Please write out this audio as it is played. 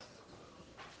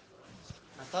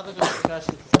topic of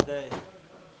discussion for today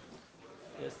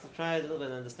is to try a little bit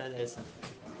and understand Esav.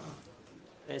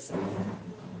 Esav.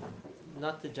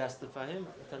 Not to justify him,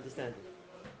 but to understand him.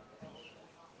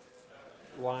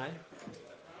 Why?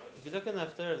 If you look in the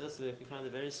Haftarah of this week, you find a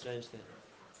very strange thing.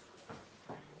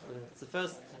 It's the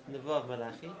first Nevuah of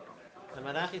Malachi. And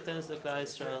Malachi turns to Klal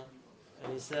Yisrael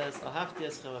and he says, Ahavti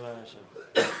eschem avar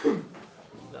Hashem.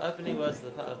 The opening was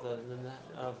of the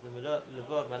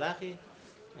Nevuah of Malachi.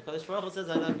 And Kadosh Baruch Hu says,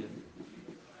 I love you.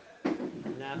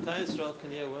 Now, Klal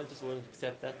Yisrael weren't just willing to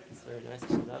accept that. It's very nice,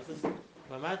 she loves us.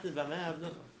 How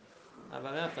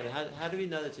do we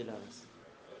know that you love us?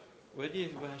 Where have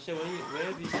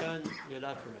you shown your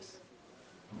love for us?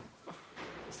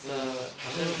 So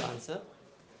Hashem's answer: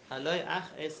 Haloi ach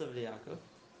Esav liYaakov.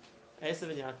 Esav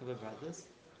and Yaakov are brothers,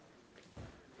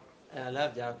 and I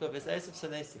loved Yaakov. It's Esav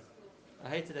Sanesi. I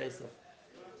hated Esav,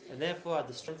 and therefore I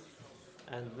destroyed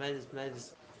and made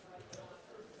his.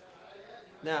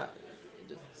 Now,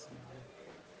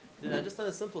 just on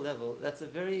a simple level, that's a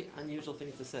very unusual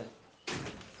thing to say.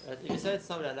 If you say to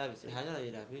somebody, I love you, how do you know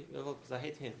you love me? Well, because I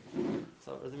hate him.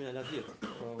 So it doesn't mean I love you.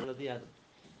 Or one or the other.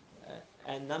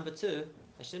 And number two,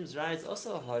 Hashem's right is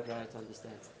also a hard right to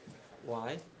understand.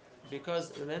 Why?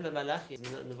 Because remember, Malachi is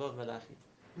Nevuah of Malachi.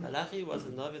 Malachi was a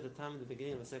Navi at the time of the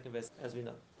beginning of the second verse, as we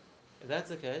know. If that's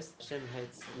the case, Hashem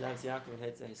loves Yaakov and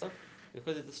hates Esav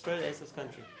because he destroyed Esav's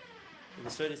country. He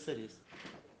destroyed his cities.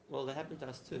 Well, that happened to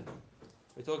us too.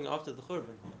 We're talking after the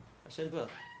Churban. Hashem will.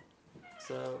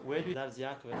 So where do we love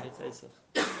Yaakov and hates Esav?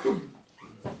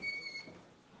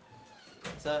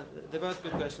 So they're both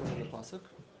good questions in the pasuk.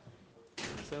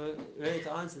 So really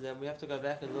to answer them, we have to go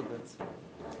back a little bit.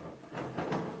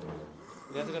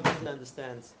 We have to go back and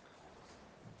understand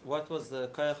what was the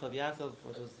koyach of Yaakov,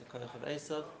 what was the koyach of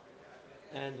Esav,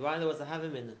 and why there was a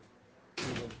havim in it,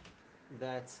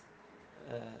 that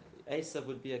Esav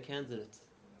would be a candidate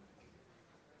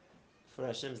for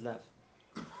Hashem's love.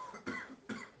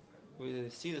 We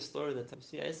see the story that we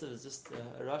see Esav is just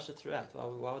a rasha throughout.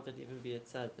 Why would that even be a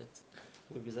tzad that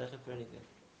would be zeicha for anything?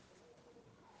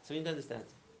 So we need to understand.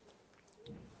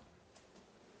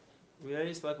 We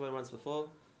already spoke about it once before.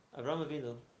 Avraham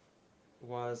Avinu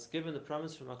was given the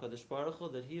promise from HaKadosh Baruch Hu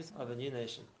that he is of a new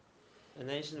nation, a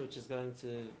nation which is going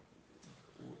to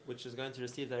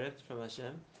receive directly from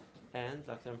Hashem, and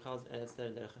like the Ramchal adds there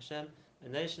in Derech Hashem, a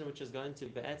nation which is going to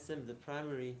be the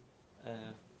primary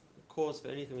cause for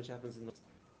anything which happens in the world.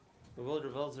 The world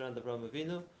revolves around Avraham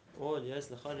Avinu, or Yes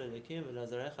Lechad Elikim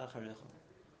V'Lazarecha Acharecha.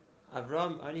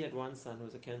 Avraham only had one son who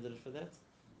was a candidate for that.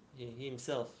 He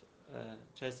himself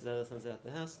chased his other sons out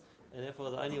the house, and therefore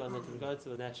the only one that can go to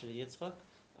was naturally Yitzchak.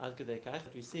 Ad Kedei Kach,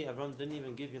 we see Avraham didn't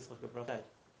even give Yitzchak a bracha.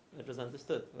 It was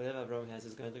understood. Whatever Avraham has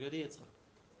is going to go to Yitzchak,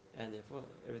 and therefore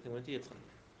everything went to Yitzchak.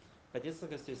 But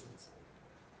Yitzchak has two sons.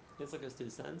 Yitzchak has two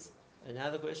sons, and now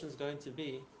the question is going to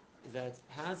be that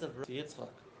has Avraham to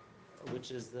Yitzchak,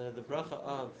 which is the bracha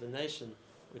of the nation,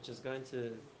 which is going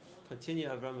to continue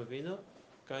Avraham Avinu,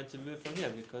 going to move from here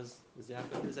because there's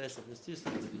Yaakov and there's Esav, there's two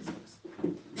sons of Yitzchak.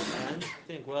 And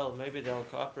think, well, maybe they'll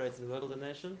cooperate in the world of the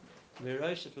nation.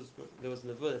 Mirosh, there was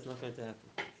nevuah that's not going to happen.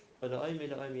 But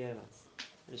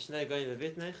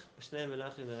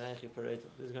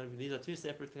these are two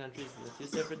separate countries, two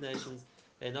separate nations.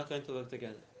 They're not going to work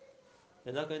together.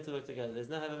 They're not going to work together. There's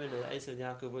no having that Esav and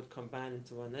Yaakov would combine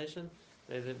into one nation.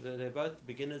 They're both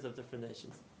beginners of different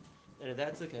nations. And if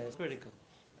that's the case, it's critical.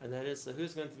 And that is, so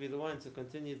who's going to be the one to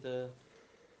continue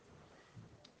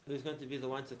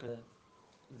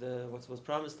what was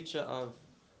promised future of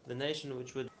the nation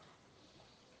which would.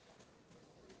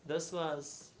 This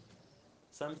was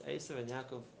some Esav and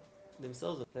Yaakov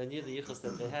themselves. They knew the yichus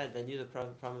that they had. They knew the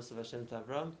promise of Hashem to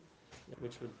Avram,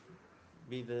 which would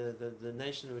be the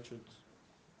nation which would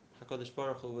HaKadosh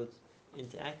Baruch Hu would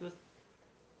interact with.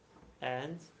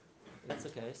 And if that's the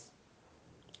case,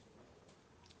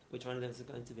 which one of them is it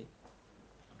going to be?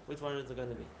 Which one is it going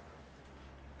to be?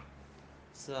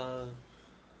 So,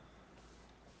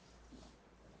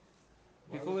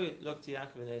 before we look to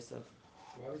Yaakov and Esav,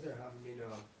 why was there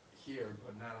Havamina here,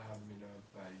 but not a Havamina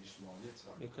by Yishmael and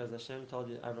Yitzchak? Because Hashem told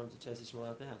Avram to chase Yishmael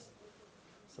out the house.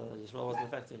 So Yishmael wasn't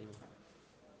affected anymore.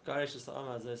 Garish is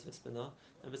Amma Azos Vispana,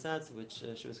 and besides which,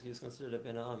 he was considered a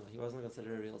Ben Amma. He wasn't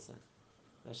considered a real son.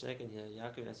 Mashiach and here,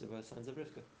 Yaakov and Esav were both sons of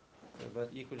Rivka. They were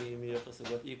both equally miyuchas, they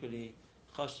were both equally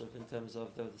chashuv in terms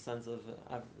of the sons of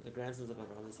the grandsons of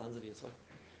Abraham, the sons of Yitzchak.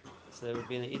 So they would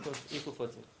be in an equal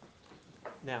footing.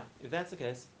 Now, if that's the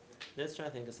case, let's try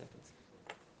and think a second.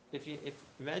 If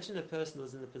imagine a person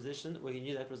was in a position where he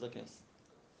knew that was the case.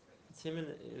 It's him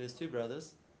and his two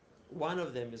brothers. One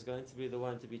of them is going to be the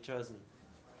one to be chosen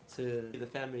to the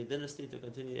family dynasty, to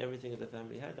continue everything that the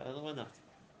family had, the other one not.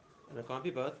 And it can't be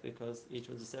both because each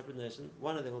one's a separate nation.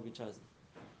 One of them will be chosen.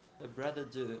 A brother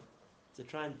do to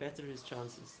try and better his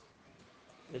chances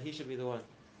that he should be the one.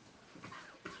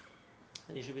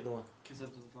 And he should be the one. Kiss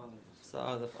up to the father. So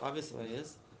the obvious way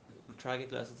is try to get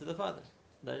closer to the father.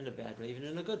 Not in a bad way, even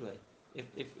in a good way. If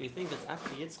you think it's up to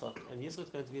Yitzchak, and Yitzchak's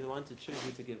going to be the one to choose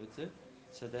who to give it to,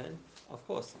 so then, of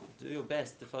course, do your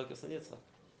best to focus on Yitzchak.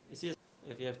 You see,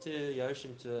 if you have two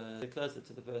Yoshim to get closer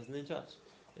to the person in charge,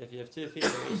 if you have two people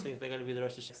who each think they're going to be the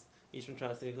Rosh Hashanah, each one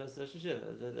tries to get closer to Rosh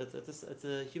Hashanah. It's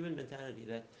a human mentality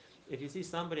that if you see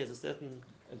somebody has a certain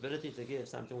ability to give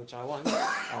something which I want,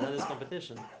 I know there's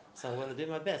competition, so I'm going to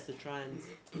do my best to try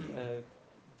and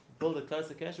build a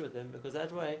closer connection with him, because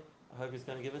that way I hope he's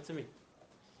going to give it to me.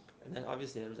 And then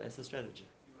obviously it was Esa's strategy.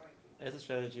 Esa's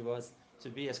strategy was to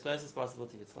be as close as possible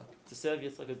to Yitzchak, to serve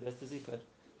Yitzchak as best as he could,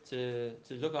 to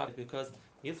look after, because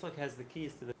Yitzchak has the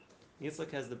keys to the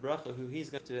Yitzchak has the bracha who he's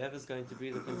going to whoever is going to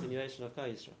be the continuation of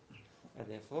Klal Yisrael. And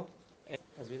therefore,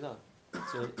 as we know,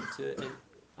 to an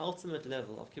ultimate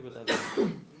level of kibbutz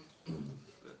avos.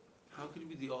 How could it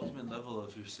be the ultimate level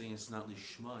if you're saying it's not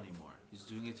lishma anymore? He's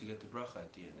doing it to get the bracha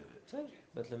at the end of it. So,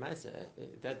 but lemaisa,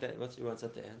 that what he wants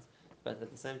at the end. But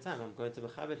at the same time, I'm going to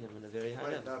mechabed him on a very high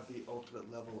Might level. not be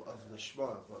ultimate level of the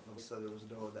Shema, but so there was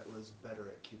no one that was better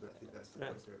at kibbutz. I think that's the Right.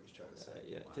 point there he's trying to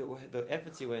say. The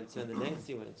efforts he went to and the lengths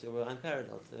he went to were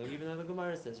unparalleled. Even though the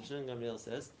Gemara says, Rishon Gamliel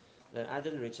says, that I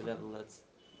didn't reach a level that's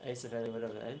Esav had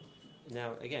whatever.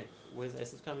 Now, again, where's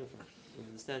Esav coming from? We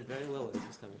understand very well where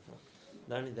he's coming from.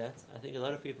 Not only that, I think a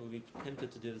lot of people would be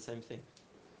tempted to do the same thing.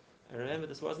 And remember,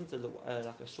 this wasn't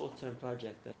like a short-term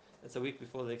project. It's a week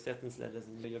before the acceptance letters,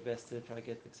 and you do your best to try to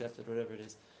get accepted, whatever it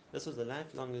is. This was a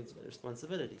lifelong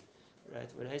responsibility, right?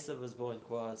 When Esav was born, it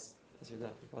was, as you know,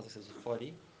 the Pasuk says,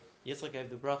 40. Yitzchak gave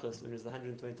the brachos when he was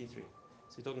 123.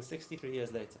 So you're talking 63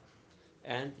 years later.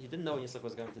 And he didn't know when Yitzchak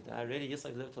was going to die. Already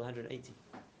Yitzchak lived till 180.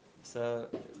 So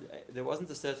there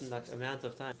wasn't a certain amount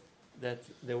of time that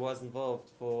there was involved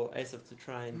for Esav to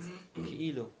try and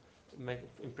ki'ilu,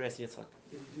 impress Yitzchak.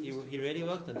 He really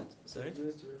worked on it. Sorry? Did he do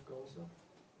it to Rivka also?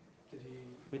 Did he?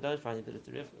 We don't find he did it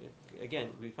to Rivka. Again,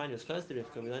 we find he was close to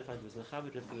Rivka. We don't find he was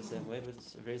mechabed Rivka the same way, but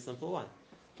it's a very simple one.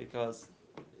 Because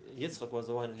Yitzchak was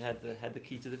the one who had the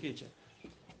key to the future.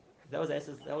 That was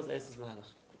Esa's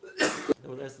mahalach. That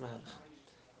was Esa's mahalach.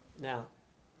 Now,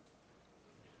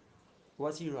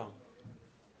 was he wrong?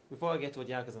 Before I get to what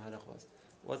Yaakov's mahalach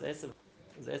was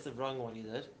Esav wrong what he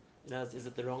did? Is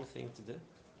it the wrong thing to do?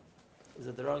 Is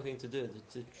it the wrong thing to do?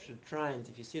 To try and,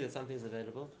 if you see that something is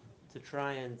available, to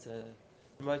try and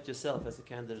promote yourself as a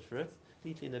candidate for it,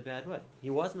 completely in a bad way. He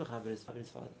was mechaber his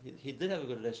father. He did have a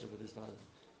good relationship with his father.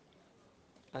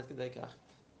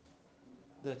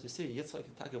 That you see, Yitzchak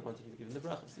Taka wanted to give him the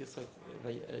brachas. Yitzchak,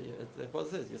 what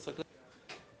it is, Yitzchak.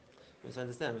 We must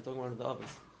understand, we're talking about one of the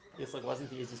others. Yitzchak wasn't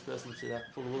the easiest person to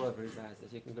pull the wool over his eyes,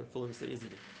 that you can pull him so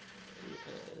easily.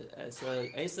 So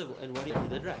Esav and what he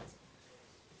did right.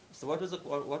 So what was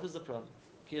the problem?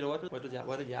 Kira, what did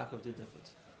Yaakov do different?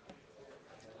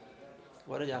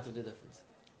 What did Yaakov do different?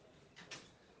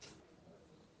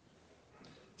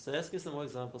 So let's give some more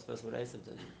examples first what Esav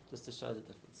did, just to show the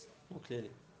difference more clearly.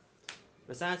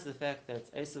 Besides the fact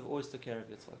that Esav always took care of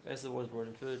Yitzchak, Esav always brought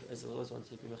him food, Esav always wanted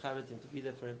to be mechavet him, to be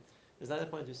there for him, there's another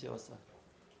point we see also.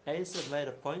 Esav made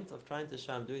a point of trying to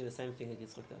show him doing the same thing that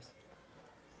Yitzchak does.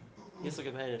 Yitzchak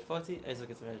gets married at 40, Esav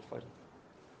gets married at 40.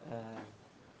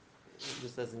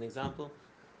 Just as an example,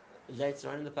 later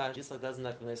on in the past, Yitzchak doesn't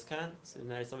like Bnei Khan, so he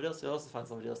marries somebody else, he also finds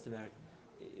somebody else to marry.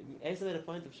 Esav made a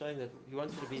point of showing that he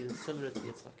wanted to be similar to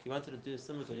Yitzchak. He wanted to do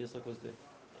similar to what Yitzchak was doing.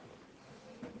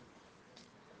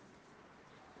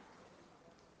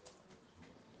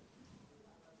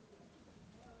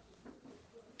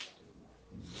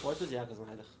 What was Yaakov's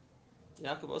mahalach?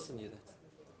 Yaakov also knew that.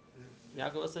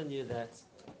 Yaakov also knew that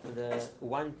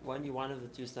only one of the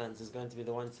two sons is going to be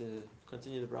the one to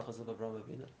continue the brachas of Avraham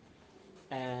Avinu,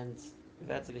 and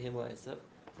that's to be him or Esav.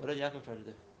 What did Yaakov try to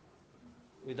do?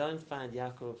 We don't find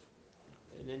Yaakov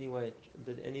in any way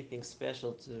did anything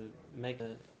special to make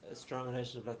a strong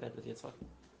relationship like that with Yitzchak.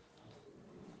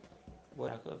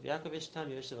 What Yaakov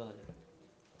Ishtam Yoshev Alayim.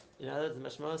 In other words,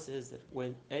 the Mashma says that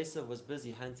when Esav was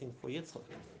busy hunting for Yitzchak,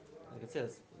 like it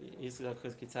says, he was the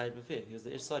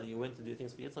Ishsadi, he went to do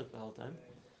things for Yitzchak the whole time.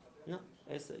 No,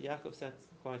 Yaakov sat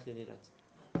quietly in that.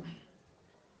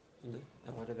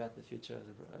 And what about the future of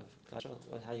Klal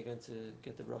Yisrael? How are you going to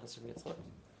get the brachas from Yitzchak?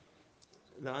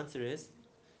 The answer is,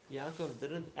 Yaakov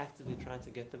didn't actively try to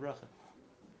get the bracha.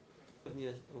 He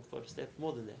needed for a step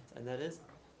more than that, and that is,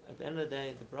 at the end of the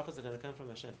day, the brachas are going to come from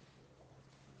Hashem.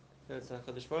 it's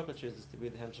HaKadosh Baruch Hu chooses to be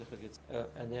the Hemshech of Yitzchak.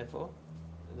 And therefore,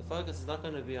 the focus is not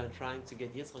going to be on trying to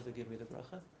get Yitzchak to give me the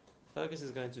bracha. The focus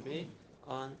is going to be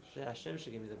on that Hashem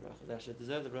should give me the bracha, that I should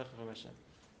deserve the bracha from Hashem.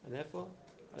 And therefore,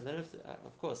 I don't have to,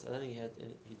 of course, I don't think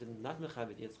he did not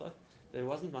mechabit Yitzchak, but it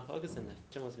wasn't my focus in that.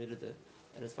 Hashem wants me to do.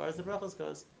 And as far as the brachas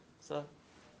goes, so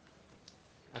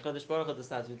HaKadosh Baruch Hu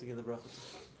decides who to give the bracha to.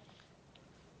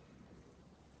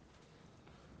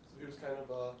 So he was kind of,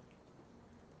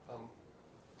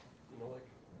 like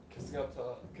kissing up to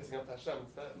Hashem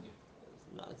instead.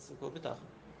 No, it's called bitachon.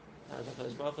 As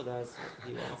HaKadosh Baruch Hu does,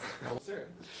 he wants. Serious.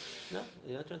 No,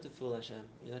 you're not trying to fool Hashem.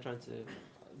 You're not trying to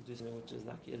do something which is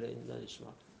like in the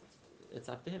Nishma. It's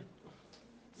up to him.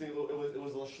 See, it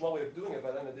was a Lishma way of doing it,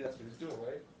 but then the day that's what he was doing,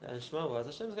 right? And Shema was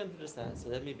Hashem's going to decide. So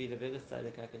let me be the biggest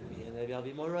tzaddik I can be, and maybe I'll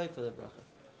be more right for the bracha.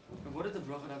 And what did the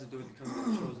bracha have to do with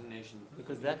becoming the chosen nation?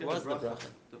 Because that was the bracha.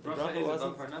 The bracha is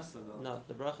wasn't. about Parnasa, though. No,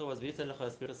 the bracha was V'yitzan lecha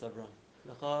espiras Avram,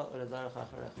 lecha ulezarecha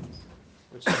acharecha,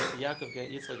 which Yaakov gave,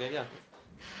 Yitzchak gave Yaakov.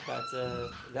 But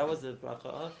that was the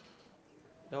bracha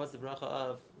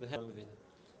of the Hem Avinu.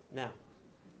 Now,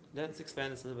 let's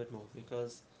expand this a little bit more,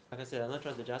 because, like I said, I'm not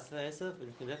trying to justify Esav, but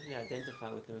you can definitely identify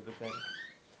with him a bit better.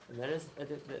 And that is,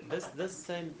 this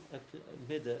same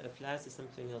midah applies to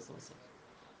something else also.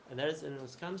 And that is, when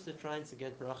it comes to trying to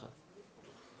get bracha,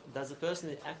 does a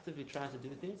person actively try to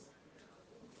do things?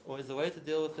 Or is the way to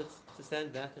deal with it to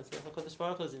stand back and say, HaKadosh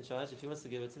Baruch Hu is in charge, if he wants to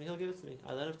give it to me, he'll give it to me.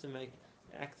 I don't have to take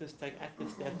active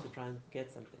steps to try and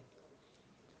get something.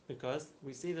 Because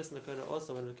we see this in the Torah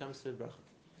also when it comes to bracha.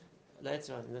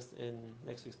 Later on in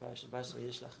next week's parasha,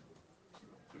 Yishlach.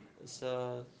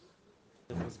 So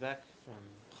he comes back from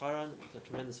Haran, the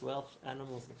tremendous wealth,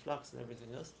 animals and flocks and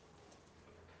everything else.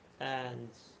 And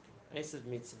Esav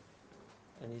meets him,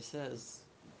 and he says,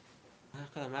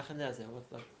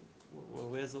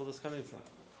 where's all this coming from?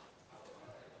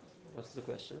 What's the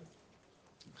question?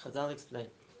 Chazal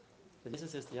explained that Esav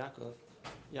says to Yaakov,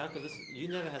 you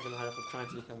never had the mahalach of trying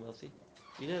to become wealthy.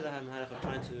 You never had the mahalach of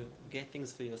trying to get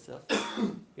things for yourself.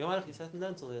 Your mahalach is certain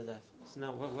done until your life. So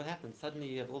now what happened? Suddenly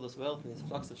you have all this wealth and these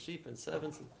flocks of sheep and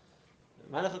servants.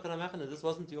 This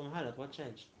wasn't your mahalach. What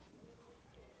changed?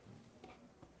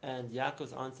 And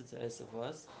Yaakov's answer to Esav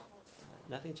was,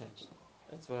 nothing changed.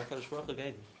 That's what HaKadosh Baruch Hu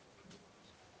gave him.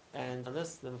 And on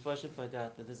this, the Mephoshim point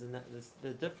out that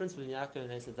the difference between Yaakov and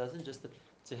Esav doesn't just to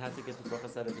how to get the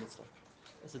brachas out of Yitzchak.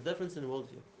 It's a difference in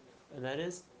worldview. And that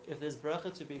is, if there's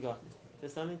bracha to be gotten, if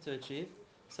there's something to achieve,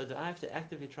 so do I have to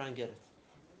actively try and get it?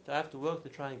 Do I have to work to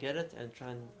try and get it and try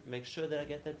and make sure that I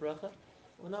get that bracha?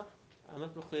 Or not? I'm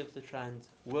not required to try and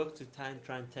work to try and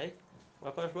take.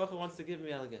 What HaKadosh Baruch Hu wants to give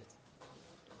me, I'll get.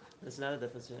 There's another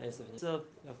difference between Esav and Yaakov.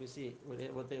 Like we see,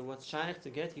 what's shaykh to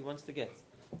get, he wants to get.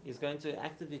 He's going to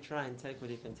actively try and take what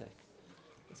he can take.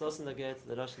 It's also in the Get,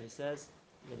 the Rosh,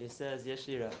 when he says, Yesh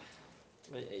li Rav.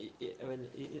 When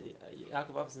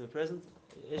Yaakov offers him a present,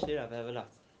 Yesh li Rav, I have a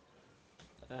lot.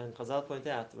 And Chazal point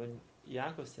out, when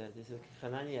Yaakov said, he said,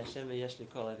 Chanani Hashem yesh li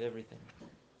kol, I have everything.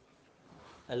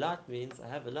 A lot means, I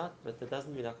have a lot, but that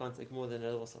doesn't mean I can't take more than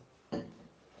it also.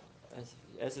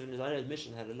 As in his own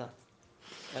admission, had a lot.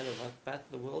 And what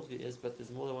the worldview is, but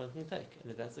there's more than one can take.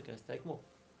 And if that's the case, take more.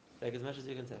 Take as much as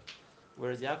you can take.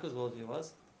 Whereas Yaakov's worldview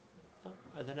was,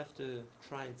 I don't have to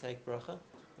try and take bracha.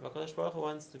 If HaKadosh Baruch Hu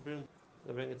wants to bring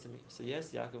it to me. So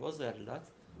yes, Yaakov also had a lot.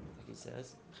 Like he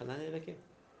says, Chanani Elekim.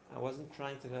 I wasn't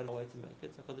trying to go away to make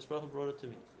it. HaKadosh Baruch Hu brought it to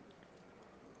me.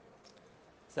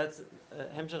 So that's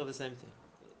hemshech of the same thing.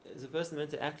 Is a person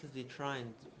meant to actively try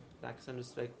and, like some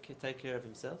respect, take care of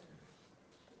himself?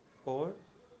 Or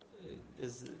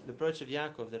is the approach of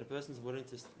Yaakov that a person is willing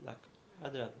to, like,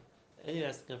 Adrab, anything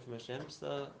has to come from Hashem,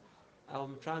 so I'll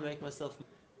try and make myself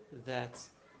that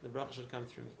the bracha should come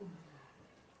through me.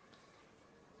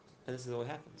 And this is what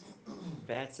happens.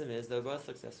 Ba'atzim is they were both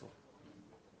successful.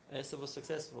 Esav was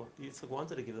successful. Yitzchak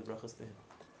wanted to give the brachas to him.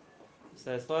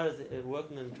 So as far as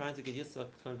working and trying to get Yitzchak, to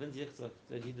convince Yitzchak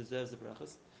that he deserves the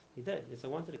brachas, he did. Yitzchak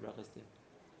wanted to give brachas to him.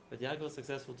 But Yaakov was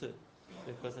successful too,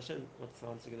 because Hashem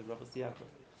wants to give the brachas to Yaakov.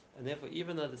 And therefore,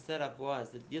 even though the setup was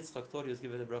that Yitzchak thought he was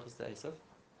giving the brachas to Esav,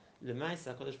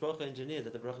 L'maisa, HaKadosh Baruch Hu engineered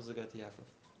that the brachas would go to Yaakov.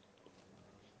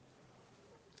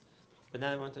 But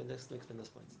now I want to explain this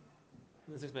point.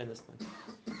 Let's explain this point.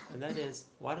 And that is,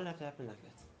 why did it have to happen like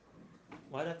that?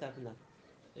 Why did it have to happen like that?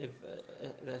 If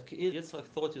Yitzchak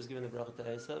thought he was giving the bracha to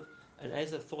Esav, and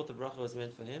Esav thought the bracha was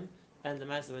meant for him, and the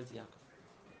Maisa went to Yaakov.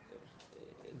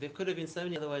 There could have been so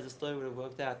many other ways the story would have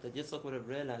worked out that Yitzchak would have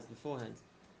realized beforehand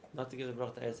not to give the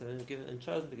bracha to Esav and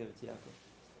chosen to give it to Yaakov.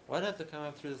 Why did it have to come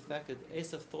up through the fact that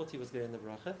Esav thought he was getting the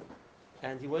bracha,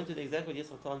 and he went to the exact way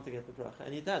Yitzchak told him to get the bracha,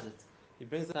 and he does it. He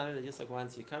brings the family that Yitzchak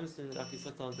wants. He comes to Yaakov,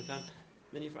 Yitzchak told him to come.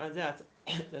 Then he finds out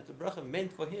that the bracha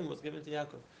meant for him was given to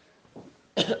Yaakov.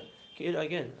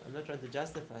 Again, I'm not trying to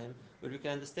justify him, but we can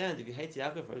understand. If you hate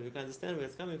Yaakov, we can understand where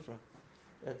it's coming from.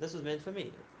 That this was meant for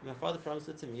me. My father promised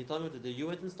it to me. He told me to do. You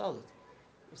went and stole it.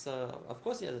 So of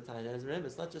course he had a time. And remember,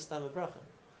 it's not just time of bracha.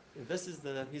 If this is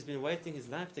he's been waiting his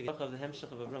life to get bracha of the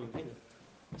hemshech of Avraham Avinu.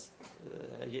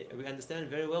 We understand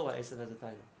very well why Esav has a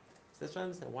title. So let's try to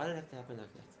understand why did it have to happen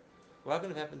like that. Why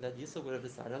could it have happened that Yisrael would have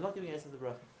decided, I'm not giving Esav the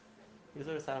bracha. Yisrael would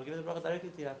have decided, I'm giving the bracha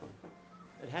directly to Yaakov.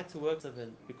 It had to work,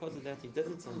 and because of that he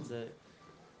didn't, and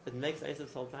it makes Esav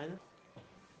Sultana.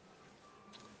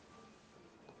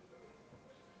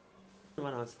 I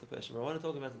want to answer the question, but I want to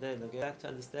talk about today and get back to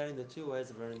understanding the two ways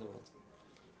of running the world.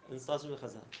 And it starts with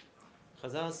Chazal.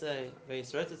 Chazal say,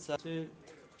 two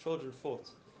children fought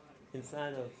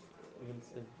inside of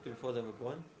before they were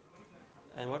born.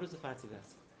 And what was the fight about?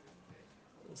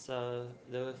 So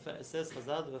it says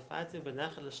Chazal they were fighting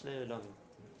b'nachal l'shnei olamim.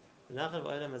 B'nachal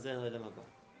v'olam hazeh and olam haba.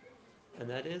 And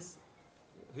that is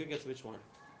who gets which one.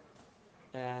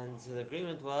 And so the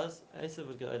agreement was Esav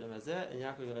would get olam hazeh and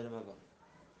Yaakov would get olam haba.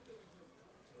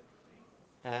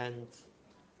 And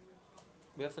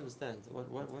we have to understand what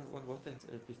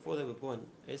before they were born,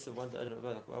 Esav wanted olam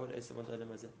haba. Why would Esav want olam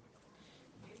hazeh?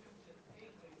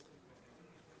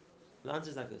 The answer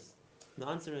is like this. The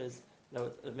answer is that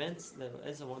what it meant that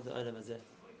Esav wanted olam hazeh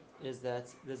is that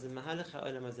there's a mahalach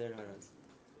ha'olam hazeh around.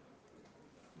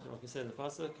 Like we said in the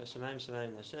pasuk, Hashemayim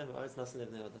Shemayim Hashem, Ha'aretz Nasan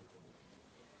Livnei Adam.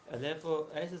 And therefore,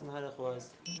 Esav's mahalach was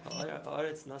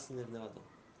Ha'aretz Nasan Livnei Adam.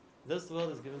 This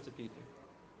world is given to people.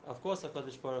 Of course,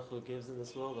 HaKadosh Baruch Hu gives in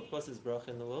this world. Of course, there's bracha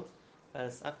in the world, but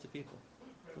it's up to people.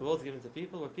 The world's given to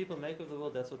people. What people make of the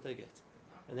world, that's what they get.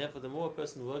 And therefore, the more a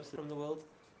person works from the world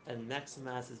and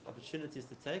maximizes opportunities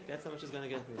to take, that's how much he's going to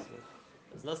get in this world.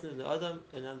 It's Nasan Livnei Adam.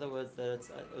 In other words, that it's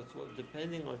what,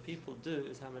 depending on what people do,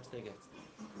 is how much they get.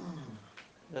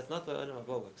 That's not the way Olam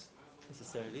Haba works,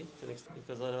 necessarily,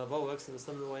 because Olam Haba works in a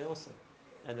similar way also.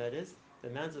 And that is, the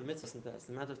amount of mitzvahs and does,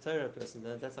 the amount of Torah a person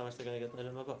does, that's how much they're going to get in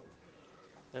Olam Haba.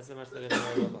 That's how much they're going to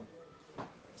get in Olam Haba.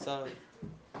 So,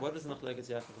 what is Machlokes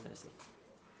Yaakov and Esav?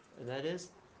 And that is,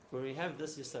 when we have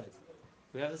this yesod,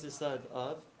 we have this yesod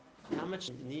of how much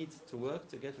you need to work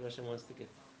to get what Hashem wants to give.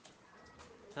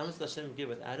 How much does Hashem give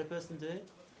without a person doing,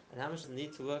 and how much does it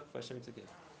need to work for Hashem to give.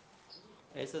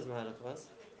 Esav's mahalach was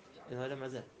in Olam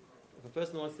Hazeh. If a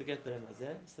person wants to get the Olam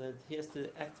Hazeh, so he has to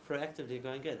act proactively,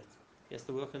 go and get it. He has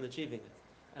to work on achieving it.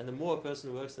 And the more a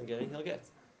person works on getting, he'll get.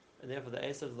 And therefore the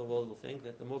Esav of the world will think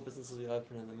that the more businesses we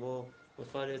open and the more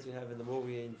portfolios we have and the more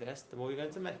we invest, the more we're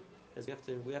going to make. Because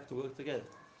we have to work together.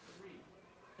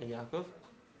 And Yaakov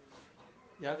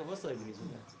also agrees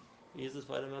with that. He uses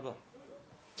for Olam Haba.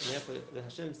 And therefore the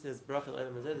Hashem says bracha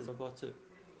Olam Hazeh, there's Haba too.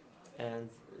 And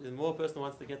the more a person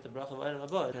wants to get the bracha of Olam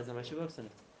Haba, it depends how much he works on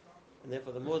it. And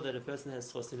therefore, the more that a person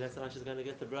has chosim, that's how much he's going to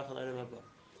get the bracha on Olam Haba.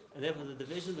 And therefore, the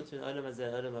division between Olam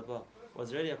Hazeh and Olam Haba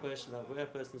was really a question of where a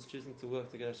person is choosing to work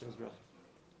to get Hashem's bracha.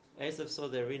 Esav saw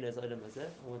the arena as Olam Hazeh.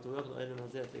 I want to work on Olam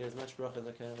Hazeh to get as much bracha as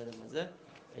I can on Olam Hazeh.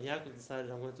 And Yaakov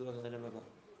decided I'm going to work on Olam Haba,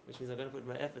 which means I'm going to put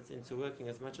my efforts into working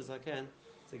as much as I can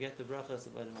to get the brachas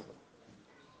of Olam Haba,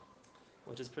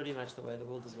 which is pretty much the way the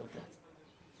world has worked out.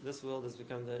 This world has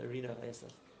become the arena of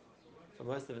Esav. For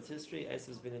most of its history, Esav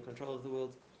has been in control of the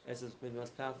world. Esav has been the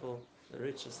most powerful, the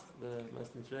richest, the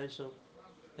most influential,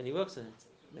 and he works on it.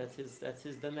 That's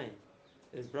his domain.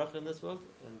 There's bracha in this world,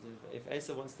 and if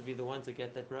Esav wants to be the one to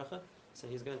get that bracha, so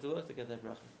he's going to work to get that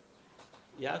bracha.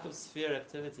 Yaakov's sphere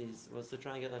activities was to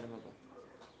try and get Olam Haba.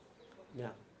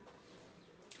 Now,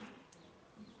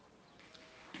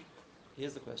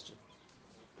 here's the question.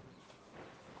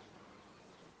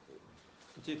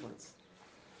 2 points.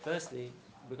 Firstly,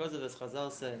 because of this,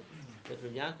 Chazal say that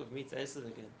when Yaakov meets Esav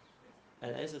again,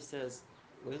 and Esav says,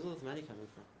 "Where's all this money coming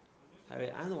from? Harry,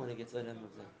 I'm the one who gets Olam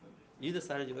Haba. You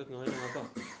decided you're working on Olam Haba."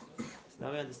 So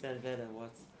now we understand better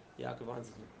what Yaakov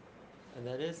answered him, and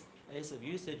that is, Esav,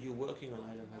 you said you're working on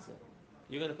Olam Hazeh.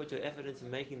 You're going to put your effort into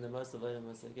making the most of Olam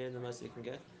Hazeh, getting the most you can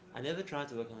get. I never tried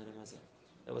to work on Olam Hazeh.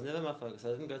 That was never my focus. I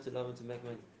didn't go to Lavan to make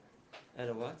money.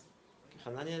 And what?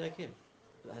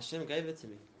 Hashem gave it to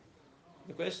me.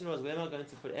 The question was, where am I going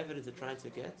to put effort into trying to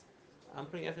get? I'm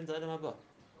putting effort into Olam Haba.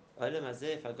 Olam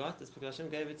Hazeh, if I got this, because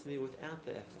Hashem gave it to me without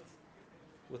the effort.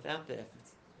 Without the effort.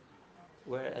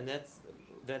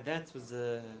 That was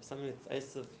something that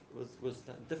Esav was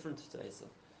different to Esav.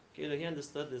 He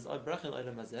understood there's a bracha in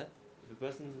Olam Hazeh. If a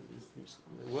person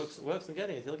works on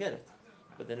getting it, he'll get it.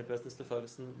 But then a person has to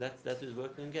focus on that's who's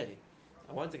working on getting.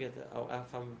 I want to get it.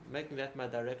 If I'm making that my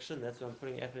direction, that's what I'm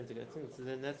putting effort into getting. So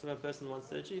then that's what a person wants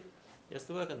to achieve. He has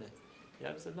to work on that.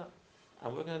 Yaakov said, no,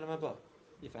 I'm working on my bar.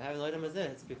 If I have an item as there,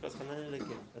 it's because Hanan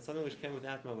Elikim. That's something which came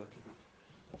without my working.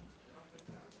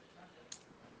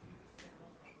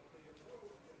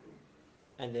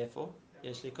 And therefore,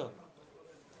 Yesh Likot.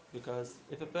 Because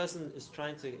if a person is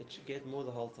trying to get more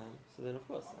the whole time, so then of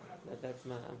course,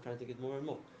 I'm trying to get more and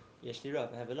more. Yesh Li Rav,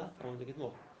 I have a lot, I want to get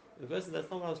more. The person, that's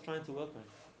not what I was trying to work on.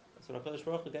 That's what HaKadosh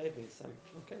Baruch Hu gave me. So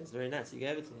okay, it's very nice, He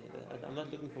gave it to me. I'm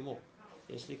not looking for more.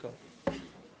 Yesh Likot.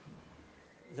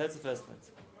 That's the first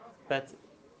point. But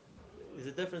there's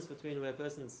a difference between where a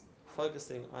person's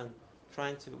focusing on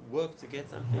trying to work to get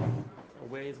something, or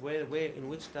where in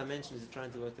which dimension is he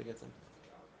trying to work to get something.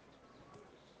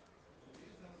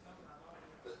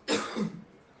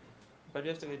 But you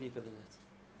have to go deeper than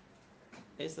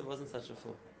that. Esav wasn't such a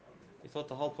fool. He thought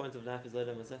the whole point of life is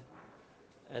Olam Hazeh,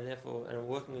 and therefore, and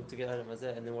working to get Olam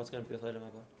Hazeh, and then what's going to be with Olam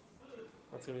Haba?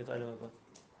 What's going to be with Olam Haba?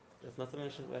 That's not something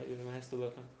that even has to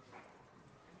work on.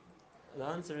 The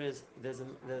answer is there's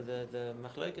the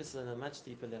machlokes is on a much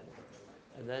deeper level,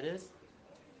 and that is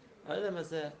Olam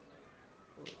Hazeh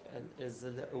is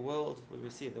a world where we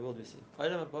see the world we see.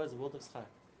 Olam Haba is a world of schar.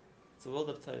 It's a world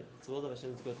of Torah. It's a world of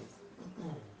Hashem's goodness.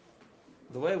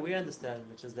 The way we understand,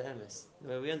 which is the emes, the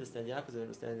way we understand Yaakov's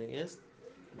understanding is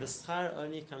the schar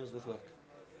only comes with work.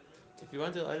 If you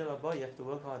want to Olam Haba, you have to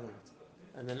work hard on it.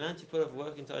 And the amount you put of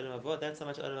work into Olam Haba, that's how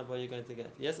much Olam Haba you're going to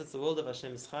get. Yes, it's the world of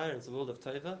Hashem's schar, and it's the world of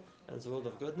Tova, and it's the world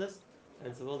of goodness, and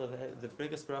it's the world of the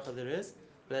biggest bracha there is,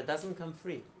 but it doesn't come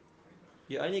free.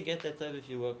 You only get that Tova if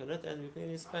you work on it, and we can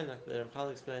explain, like the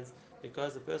Ramchal explains,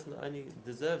 because the person only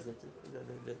deserves it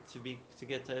to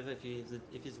get Tova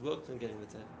if he's worked on getting the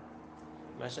Tova.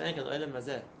 Masha'ank and Olam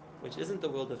Hazeh, which isn't the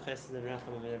world of Chesed and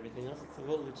Rachamim and everything else, it's the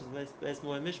world which is based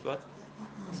more on Mishpat.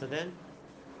 So then,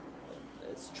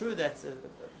 it's true that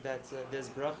there's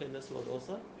bracha in this world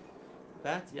also,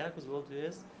 but Yaakov's worldview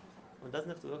is one doesn't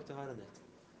have to work too hard on it.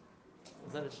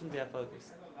 It shouldn't be our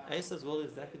focus. Esav's world is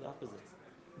exactly the opposite.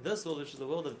 This world, which is the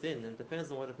world of din, and it depends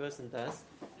on what a person does,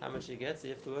 how much he gets, so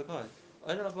you have to work hard.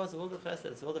 Olam Haba is the world of Chesed,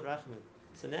 it's the world of Rachamim.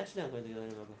 So naturally, I'm going to get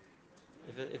Olam Haba.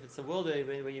 If it's a world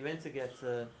where you're meant to get,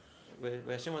 where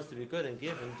Hashem wants to be good and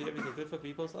give and do everything good for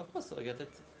people, so of course I get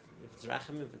it. If it's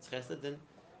rachamim, if it's chesed, then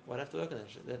why have to work on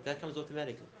it? That comes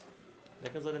automatically.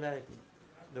 That comes automatically.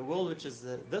 The world, which is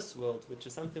this world, which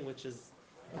is something which is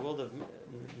a world of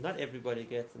not everybody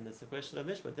gets, and it's a question of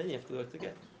mishpat. Then you have to work to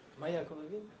get. It's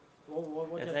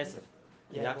Esav.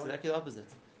 Yaakov is exactly the opposite.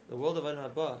 The world of Olam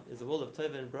Haba is the world of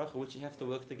Tova and Bracha, which you have to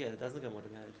work to get. It doesn't come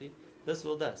automatically. This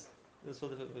world does. This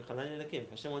world of Hanan Elikim.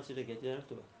 Hashem wants you to get. You don't have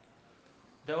to work.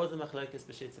 That was the machlokes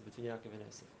b'shitza between Yaakov and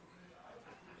Esav.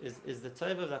 Is the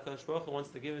Tova that HaKadosh Baruch Hu wants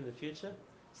to give in the future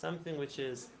something which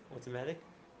is automatic?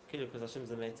 Because Hashem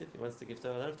is a native, He wants to give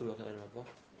Tova. I don't have to work on Olam Haba.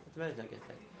 Automatically, I get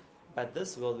that. But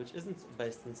this world, which isn't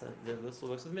based in this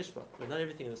world works with mishpat. But not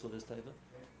everything in this world is Tova.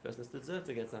 The person has to deserve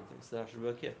to get something, so I should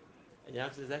work here. And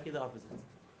Yaakov is exactly the opposite.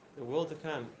 The world to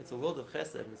come, it's a world of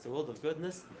chesed, and it's a world of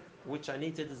goodness, which I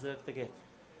need to deserve to get.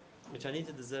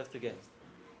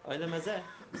 Olam Hazeh,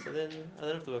 so then I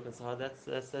don't have to work on so hard. That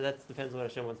depends on what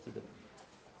Hashem wants to do.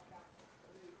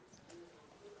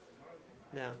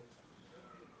 Now,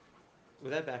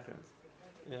 with that background,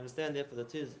 we understand therefore the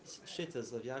two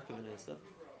shittas of Yaakov and Esav.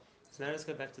 So now let's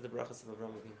go back to the brachas of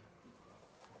Avraham Avinu.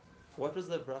 What was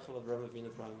the bracha of Avraham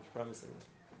Avinu promising?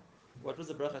 What was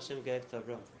the bracha Hashem gave to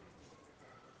Avraham?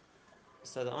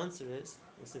 So the answer is,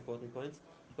 this important point,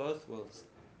 both worlds.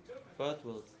 Both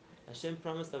worlds. Hashem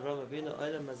promised Avraham Avinu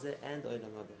Olam Hazeh and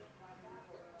Olam Haba.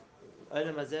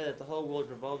 Olam Hazeh, that the whole world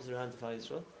revolves around the Klal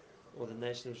Yisrael, or the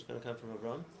nation which is going to come from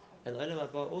Avraham, and Olam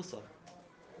Haba also,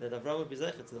 that Avraham would be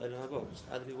zeichet to the Olam Haba, which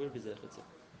other people would be zeichet to.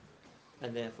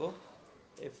 And therefore,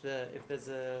 if there's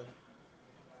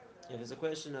a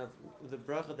question of the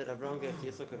bracha that Avraham gave to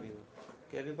Yitzchak Avinu,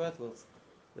 gave him both worlds,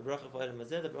 the bracha of Olam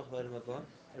Hazeh, the bracha of Olam Haba,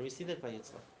 and we see that by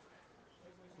Yitzchak.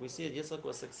 We see that Yitzchak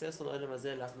was successful in Olam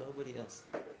Hazeh like nobody else.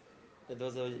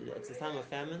 It's a time of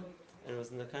famine, and it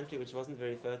was in a country which wasn't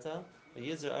very fertile. He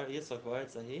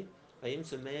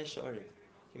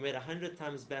made 100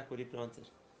 times back what he planted,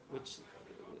 which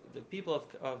the people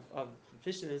of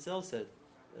Fishon themselves said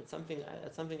it's something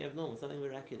abnormal, something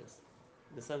miraculous.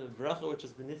 There's some bracha which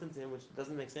is beneath to him, which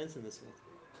doesn't make sense in this world.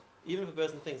 Even if a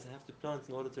person thinks I have to plant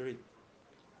in order to reap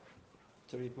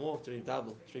more, to reap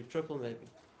double, to reap triple maybe,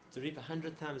 to reap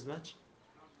 100 times much.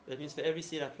 That means for every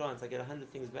seed I plant, I get 100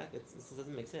 things back. It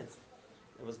doesn't make sense.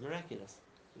 It was miraculous.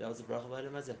 That was the bracha of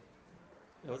Olam Hazeh.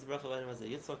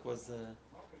 Yitzchak was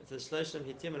it's a shloshim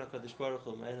hitim and HaKadosh Baruch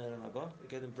Hu ma'en Olam Haba. He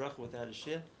gave them bracha without a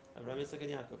shir. Avraham, Yitzchak,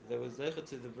 and Yaakov. They were zeichet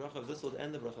to the bracha of this world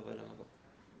and the bracha of Olam Haba.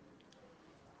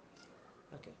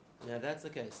 Okay. Now that's the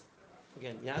case.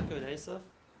 Again, Yaakov and Esav,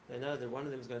 they know that one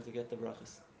of them is going to get the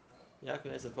brachas. Yaakov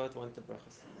and Esav both want the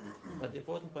brachas. But the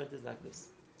important point is like this.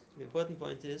 The important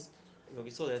point is, well, we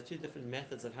saw there are two different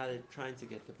methods of how they're trying to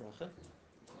get the bracha.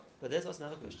 But let's ask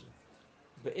another question.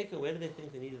 Be'ikah, where do they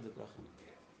think they needed the bracha?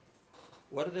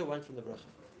 What do they want from the bracha?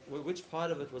 Which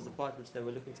part of it was the part which they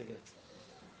were looking to get?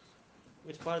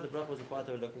 Which part of the bracha was the part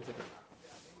they were looking to get?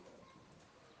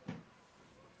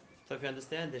 So if you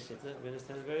understand this shita, we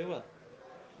understand it very well.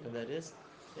 And that is,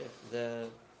 if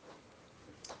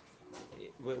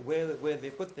where they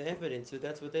put the effort into,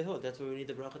 that's what they thought. That's where we need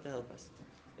the bracha to help us.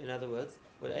 In other words,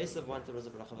 what Esav wanted was a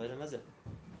bracha v'edam hazeh.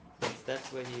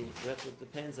 That's what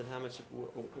depends on how much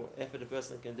effort a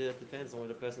person can do. It depends on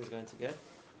what a person is going to get,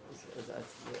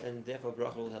 and therefore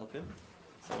bracha will help him.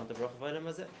 So I want the bracha v'edam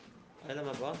hazeh. Elam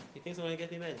haba, he thinks I'm going to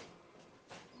get him in.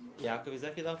 Yaakov is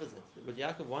exactly the opposite. What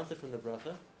Yaakov wanted from the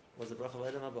bracha was the bracha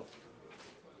v'edam haba,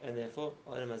 and therefore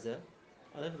v'edam hazeh.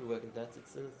 I'll never be working that.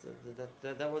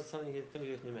 That was something he couldn't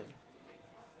get him in.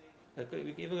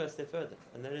 We can even go a step further,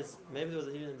 and that is maybe there was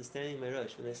even understanding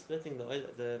Merosh when they're splitting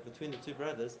the between the two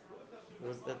brothers,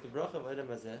 was that the bracha of Adam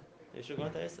Hazeh, they should go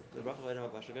to Esav. The bracha of Adam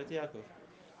Hazeh should go to Yaakov.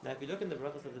 Now, if you look in the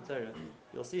brachas of the Torah,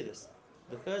 you'll see this.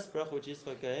 The first bracha which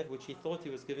Yitzchak gave, which he thought he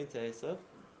was giving to Esav,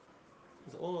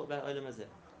 was all about Adam Hazeh.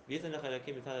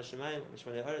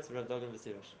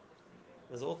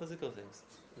 There's all physical things,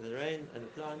 the rain and the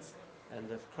plants and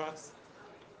the crops.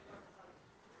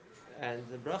 And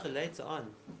the bracha later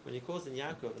on, when he calls in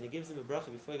Yaakov and he gives him a bracha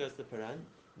before he goes to Paran,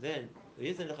 then he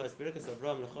gives him the bracha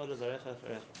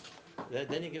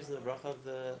of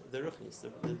the Ruchnis,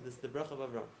 the bracha of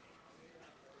Avram.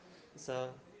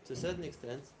 So, to a certain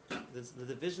extent, the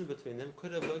division between them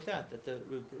could have worked out, that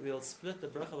we'll split the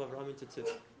bracha of Avram into two.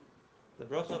 The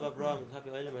bracha of Avram, Chapi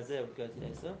Olam Hazeh, would go to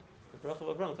Esav. The bracha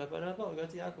of Avram, Chapi Olam Haba, would go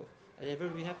to Yaakov. And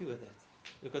everyone would be happy with that.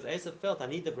 Because Esav felt, I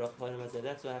need the bracha of Olam Hazeh,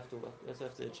 that's what I have to work, that's what I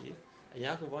have to achieve. And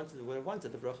Yaakov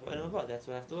wanted the bracha of Olam Haba, that's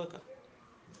what I have to work on.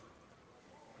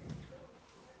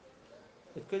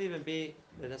 It could even be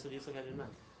that that's what Yitzchak had in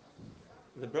mind.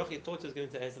 The bracha he thought he was going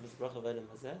to Esav was the bracha of Olam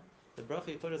Hazeh. The bracha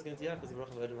he thought he was going to Yaakov was the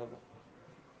bracha of Olam Haba,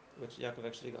 which Yaakov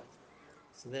actually got.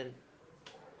 So then,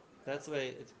 that's the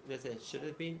way let's say it should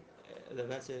have been.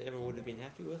 That's what everyone would have been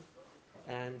happy with.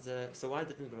 And so why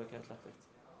didn't it work out like that?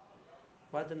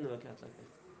 Why didn't it work out like that?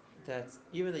 That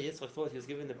even though Yitzchak thought he was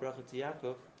giving the bracha to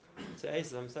Yaakov, to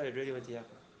Esav, I'm sorry, it really went to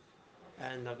Yaakov.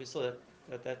 And now we saw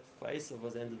that for Esav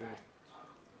was the end of the world.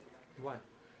 Why?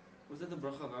 Was that the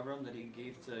bracha of Abraham that he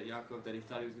gave to Yaakov that he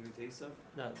thought he was going to take Esav?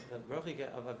 No, the bracha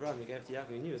of Abraham he gave to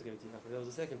Yaakov, he knew he was giving to Yaakov. That was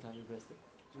the second time he blessed it.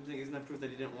 So I'm saying, isn't that proof that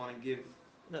he didn't want to give?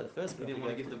 No, the first bracha He didn't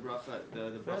want to give the bracha.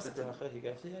 The first bracha bracha he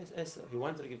gave to Esav. He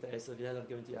wanted to give to Esav, he ended up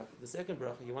giving to Yaakov. The second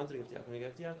bracha he wanted to give to Yaakov, he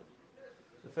gave to Yaakov.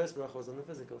 The first bracha was on the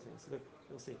physical things. Look,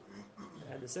 you'll see.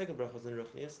 And the second bracha was on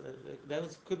Ruchnius.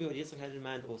 Could be what Yitzchak had in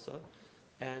mind also.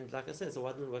 And like I said, so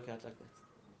why didn't it work out like that?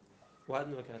 Why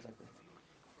didn't it work out like that?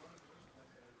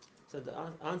 So the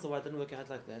answer why it didn't work out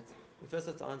like that, we first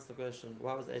have to answer the question,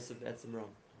 why was Esav Etzim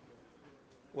wrong?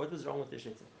 What was wrong with the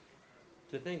Shita?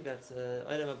 To think that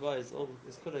Olam Haba is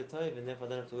Kulei Tov and therefore I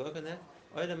don't have to work on that.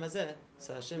 Olam Hazeh,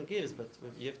 so Hashem gives, but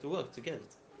you have to work to get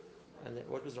it. And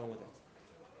what was wrong with that?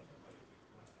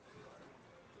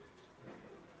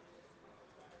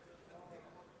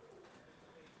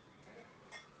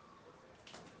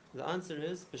 The answer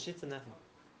is B'shita nothing.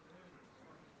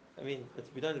 I mean,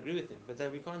 we don't agree with him,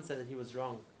 but we can't say that he was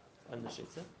wrong on the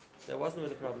Shita. That wasn't where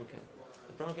the problem came.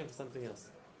 The problem came from something else.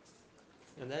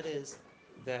 And that is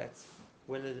that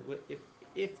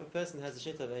if a person has a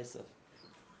Shita of Esav,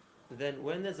 then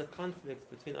when there's a conflict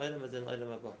between Olam Hazeh and Olam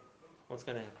Haba, what's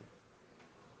going to happen?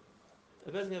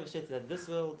 A person can have a Shita that this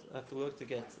world I have to work to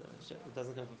get. It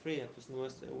doesn't come for free. If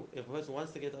a person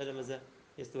wants to get Olam Hazeh,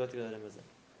 he has to work to get Olam Hazeh.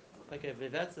 Okay, but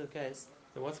if that's the case,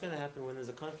 then what's going to happen when there's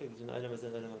a conflict between Olam Hazeh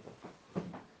and Olam Haba?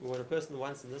 What a person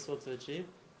wants in this world to achieve,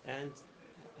 and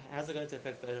how's it going to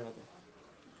affect the Olam Haba?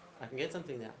 I can get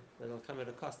something now, but it'll come at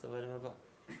a cost of Olam Haba.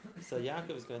 So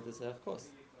Yaakov is going to say, of course,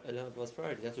 Olam Haba is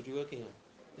priority. That's what you're working on.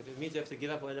 If it means you have to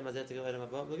give up Olam Hazeh to get Olam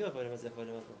Haba, we'll give up Olam Hazeh for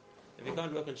Olam Haba. If you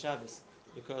can't work on Shabbos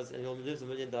and you'll lose $1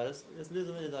 million, let's lose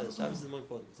 $1 million. Shabbos is more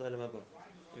important. It's Olam Haba.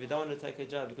 If you don't want to take a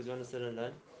job because you want to sit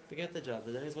alone, forget the job.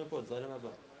 The learning is more important. It's Olam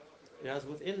Haba.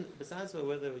 Besides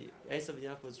whether Esav and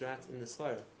Yaakov was right in the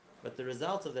Svara, but the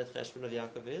result of that cheshbon of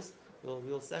Yaakov is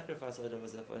we'll sacrifice Olam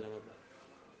Hazeh for Olam Haba.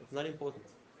 It's not important.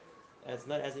 It's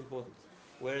not as important.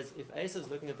 Whereas if Esav is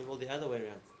looking at the world the other way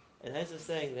around, and Esav is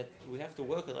saying that we have to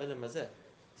work on Olam Hazeh,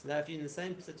 so now if you're in the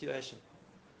same situation,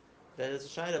 that is a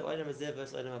shayla of Olam Hazeh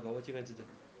versus Olam Haba, what are you going to do?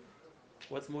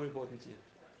 What's more important to you?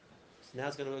 Now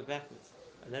it's going to work backwards.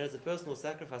 And that is a personal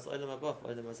sacrifice, Olam Haba for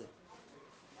Olam Hazeh.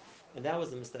 And that was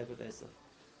the mistake with Esav.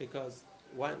 Because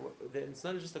it's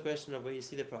not just a question of where you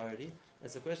see the priority,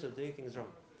 it's a question of doing things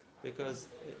wrong. Because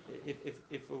if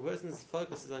a person's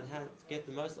focus is on how to get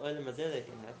the most Olam Hazeh they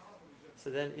can have, so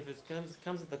then if it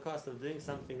comes at the cost of doing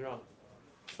something wrong,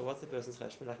 so what's the person's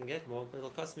cheshbon? I can get more, but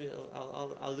it'll cost me,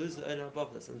 I'll lose the Olam Haba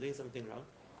of this. I'm doing something wrong.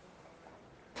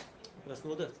 The person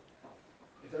will do it.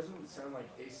 It doesn't sound like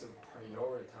Asa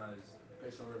prioritized,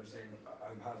 based on what you're saying,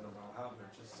 Al-Hazan and Al-Habba.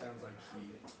 It just sounds like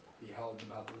he held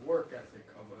about the work ethic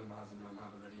of Al-Hazan and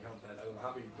Al-Habba, that he held that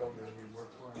Al-Habba you don't really need work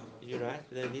for. You're right,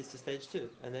 but then it leads to stage two.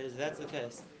 And then if that's the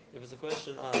case, if it's a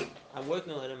question of, I'm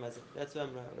working on Olam Hazeh, that's what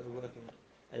I'm working on.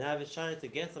 And now if it's trying to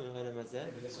get something on Olam Hazeh,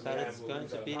 but it's going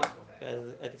to be at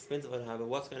the expense of Olam Hazeh,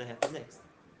 what's going to happen next?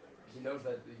 He knows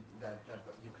that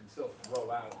you can still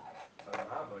throw out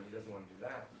Al-Habba, and he doesn't want to do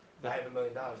that. I have $1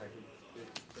 million. I can,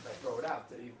 if I throw it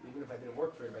out, even if I didn't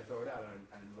work for it, if I throw it out, I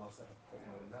lost that $1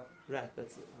 million. Right,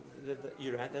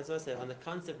 you're right. That's what I said. On the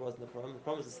concept wasn't the problem. The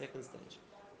problem was the second stage.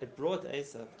 It brought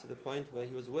Esav to the point where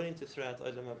he was willing to throw out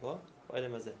Olam Haba for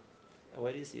Olam Hazeh. And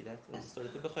where do you see that? It's the story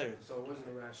of the Bechorah. So it wasn't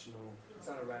irrational. It's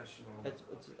not irrational.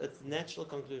 It's a natural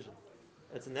conclusion.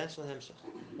 It's a natural hemshech.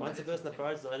 Once a person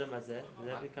prioritizes Olam Hazeh, then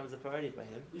that becomes a priority by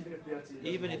him.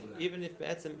 Even if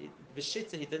Be'etzim,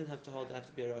 B'shitza, he didn't have to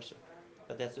be a Rasha.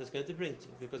 But that's what it's going to bring to.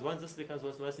 Because once this becomes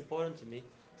what's most important to me,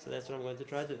 so that's what I'm going to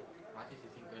try to do. Why did you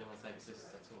think Olam Hazeh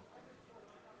exists at all?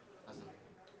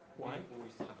 Why? We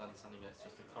always have the understanding that it's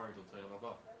just a corridor to Olam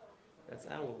Haba. That's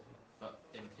our worldview. But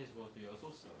in his worldview, it was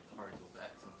also a corridor to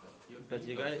Etzim. But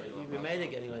you made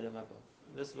it getting Olam Haba.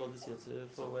 This world is here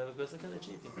for whatever person can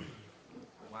achieve it.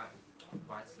 Why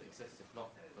does it exist if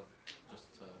not for just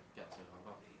to get to Olam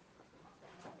Haba?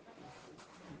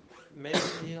 Maybe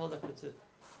he held up to it.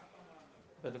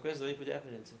 But the question is what you put your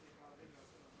effort into.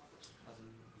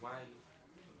 Why?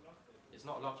 It's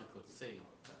not logical to see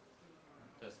that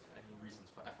there's any reasons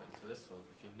for effort into this world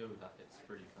if you know that it's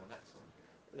really for the next one.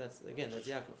 That's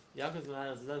Yaakov. Yaakov's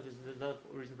there's no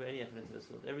reason for any effort into this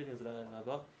world. Everything's about Olam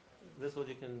Haba. This world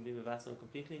you can be mavassal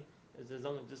completely. As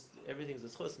long as just everything's a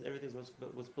schus and everything's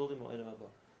what's building my Olam Haba.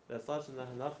 But aside from that,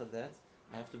 I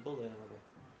have to build Olam Haba.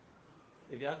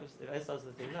 If I start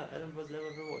to think, no, Olam Haba is never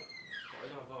reward.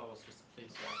 Olam Haba was just a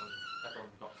place where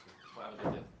everyone got to, whatever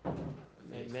they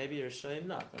did. Maybe you're showing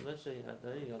not. I'm not sure I don't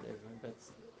know everyone, but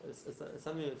it's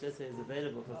something that just is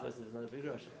available for a person who's not a big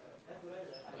Russian.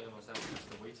 Olam Hazeh was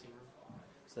just a waiting room.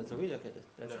 So that's how we look at it.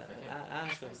 That's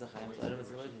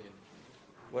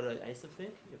what do Esav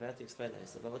think? If I had to explain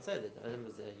Esav, I would say that Adam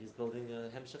was he's building a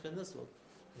hemshech in this world.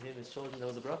 For him, his children, there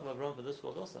was a bracha of Avraham for this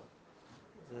world also.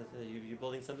 So that, you're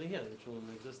building something here which will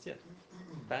exist here.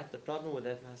 But the problem with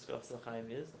that Hashkaf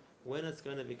Sachaim is when it's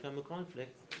going to become a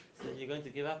conflict, so then you're going to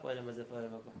give up Olam Hazeh for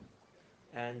Olam Haba.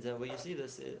 And where you see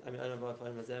this, Olam Haba for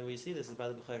Olam Hazeh, and where you see this is by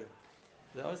the Bechorah.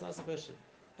 They always ask the question: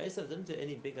 Esav didn't do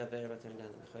any big avera about turning down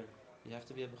the Bechorah. You have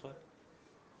to be a Bechorah.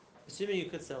 Assuming you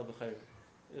could sell Bechorah.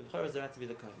 The Bechorah is the right to be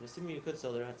the Kohen. Assuming you could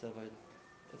sell the right to avoid it.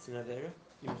 It's an avera.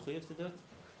 You're mechuyev to do it.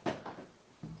 I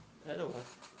don't know what.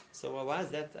 So why is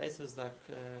that? Esav was like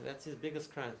that's his biggest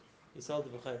crime. He sold the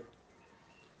Bechorah.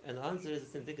 And the answer is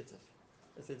it's indicative.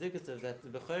 It's indicative that the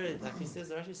Bechorah, like he says,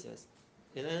 Rashi says,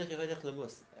 the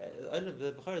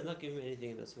Bechorah is not giving me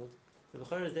anything in this world. The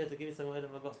Bechorah is there to give me some Olam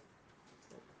Haba.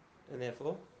 And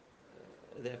therefore,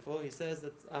 he says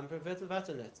that I'm prepared to vat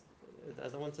on that. I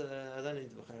don't need the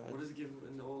Bechorah. What does it give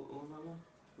in the Olam Haba?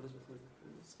 What is it?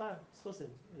 It's fire, it's chosin.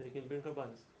 You can bring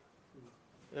korbanos.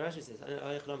 Rashi says,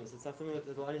 it's something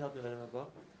that will only help me Olam Haba.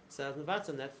 So I was vat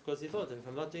on that because he thought, if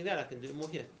I'm not doing that, I can do more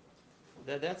here.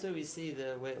 That's where we see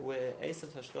where Esav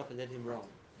Hashkafa led him wrong.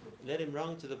 Led him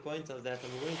wrong to the point of that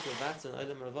I'm willing to vat on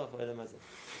Olam Haba for Olam Hazeh.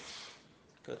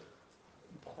 Good.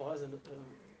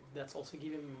 That's also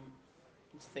giving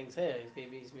things here.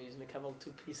 Maybe he's Mekabel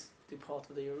to part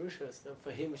of the Yerusha. So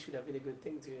for him, it should have been a good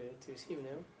thing to receive, you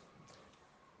know?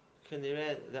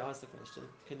 They asked the question.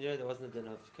 There wasn't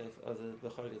enough of the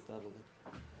Bechor gets doubled.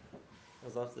 It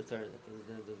was after the turn that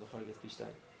the Bechor gets pished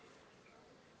out.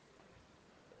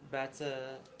 But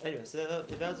anyway, so that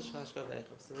was the Shachashkav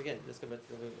Eichel. So again, let's go back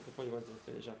to the point you wanted to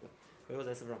finish up with. Where was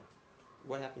Esav wrong?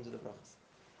 What happened to the brachas?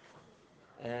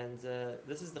 And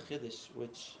this is the Chiddush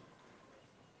which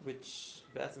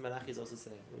Be'atzim Malachi is also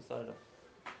saying. We started off.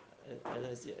 And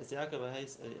it's Yaakov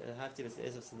Haftiv es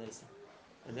Esav Sinesa.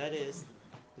 And that is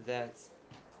that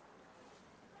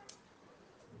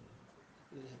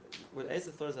what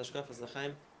Esav thought is Hashkafas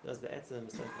L'chaim, there was Be'atzim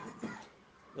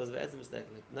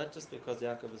mistaken. Not just because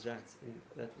Yaakov was right.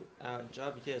 That our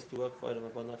job here is to work for Olam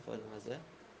Haba, not for Olam Hazeh.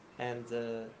 And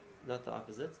not the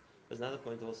opposite. There's another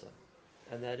point also,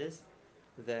 and that is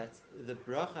that the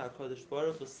bracha HaKadosh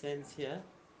Baruch Hu sends here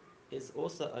is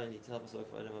also only to help us work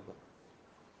for Olam Haba.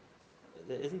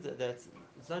 There isn't that.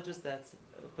 It's not just that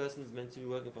a person is meant to be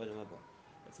working for Olam Haba.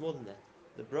 It's more than that.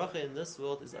 The bracha in this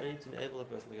world is only to enable a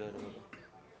person to go to Olam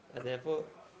Haba, and therefore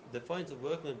the point of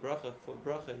working with bracha for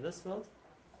bracha in this world,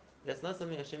 that's not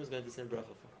something Hashem is going to send bracha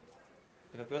for.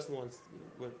 If a person wants,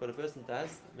 what a person does,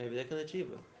 maybe they can achieve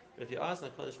it. But if you ask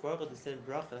HaKadosh Baruch Hu to send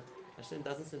bracha, Hashem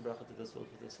doesn't send bracha to this world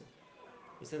for this world.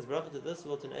 He sends bracha to this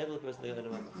world to enable a person to go to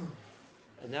Olam Haba.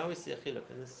 And now we see a chiluk,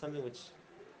 and this is something which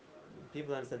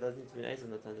people understand, doesn't need to be an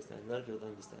not to understand. A lot of people don't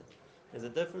understand. There's a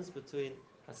difference between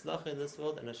hatzlacha in this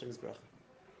world and Hashem's bracha.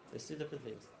 There's two different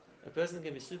things. A person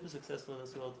can be super successful in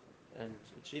this world and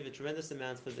achieve a tremendous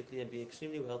amount physically and be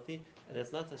extremely wealthy, and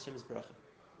it's not Hashem's bracha.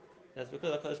 That's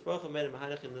because HaKadosh Baruch Hu made a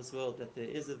mahalach in this world that there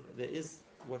is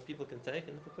what people can take,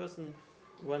 and if a person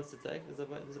wants to take,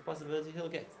 there's a possibility he'll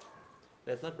get.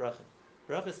 But it's not bracha.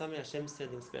 Bracha is something Hashem's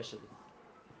sending specially.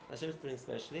 Hashem's sending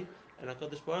specially, and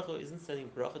HaKadosh Baruch Hu isn't sending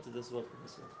bracha to this world from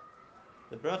this world.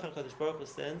 The bracha HaKadosh Baruch Hu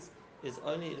sends is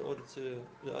only in order to,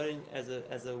 only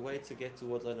as a way to get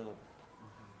towards Olam Haba.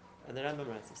 And the Rambam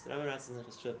writes this. The Rambam writes in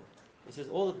Nechus Shuvah. He says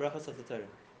all the brachas of the Torah.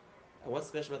 And what's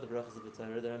special about the brachas of the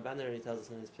Torah? The Ramban already tells us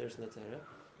in his Pirush in the Torah.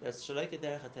 That's Shalei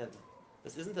Derech HaTeva.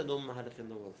 This isn't a normal mahalach in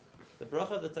the world. The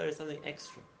bracha of the Torah is something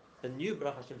extra. A new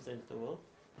bracha Hashem sent to the world.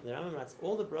 And the Rambam writes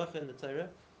all the bracha in the Torah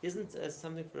isn't as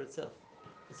something for itself.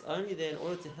 It's only there in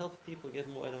order to help people get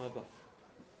more Olam Haba.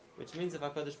 Which means if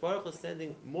HaKadosh Baruch Hu is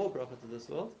sending more bracha to this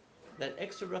world, that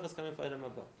extra bracha is coming for Olam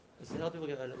Haba. It's to help people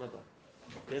get Olam Haba.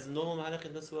 There's a normal mahalach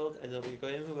in this world, and there'll be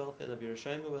goyim who are wealthy, and there'll be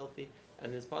Rishonim who are wealthy,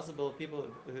 and it's possible people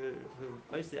who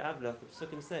mostly avlach, which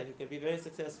Sukkim say, who can be very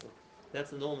successful.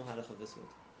 That's the normal mahalach of this world.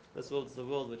 This world is the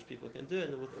world which people can do,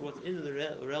 and what's in the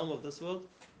realm of this world,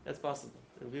 that's possible.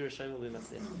 There'll be Rishonim, will be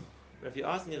matzliach. But if you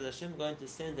ask me, is Hashem going to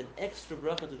send an extra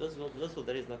bracha to this world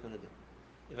that He's not going to do.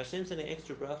 If Hashem sending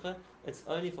extra bracha, it's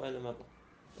only for Olam Haba.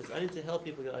 It's only to help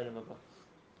people get Olam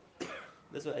Haba.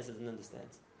 That's what Esau didn't understand.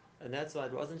 And that's why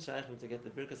it wasn't shaykh to get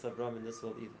the Birkas Avraham in this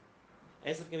world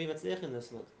either. Esau can be matzliach in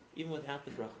this world, even without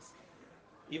the brachas.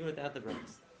 Even without the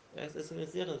brachas. Esau can be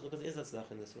matzliach in this world because Esau is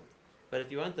in this world. But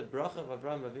if you want the bracha of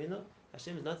Avraham Avinu,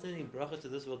 Hashem is not sending bracha to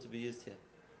this world to be used here.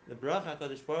 The bracha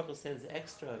HaKadosh Baruch Hu sends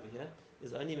extra over here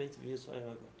is only meant to be used for Olam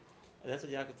Haba. And that's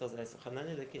what Yaakov tells Esau.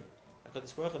 Chanani lekin.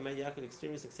 HaKadosh Baruch Hu made Yaakov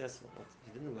extremely successful. But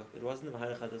he didn't work. It wasn't the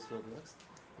mahalach how this world works.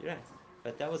 You're right.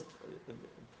 But that was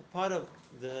part of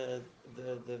the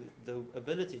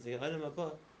ability to get Olam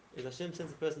Haba is Hashem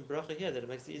sends a person bracha here that it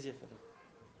makes it easier for them.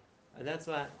 And that's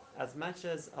why, as much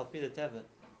as Al Pi Teva,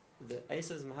 the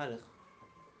Esau's mahalach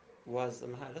was a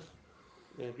mahalach,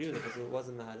 we agree with it because it was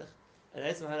a mahalach, and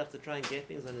Esau mahalach to try and get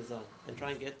things on his own, and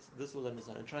try and get this world on his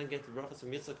own, and try and get the brachas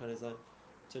from Yitzchak on his own,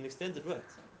 to an extent it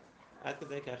worked.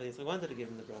 Yitzchak wanted to give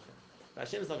him the bracha, but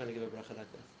Hashem is not going to give a bracha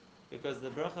like that. Because the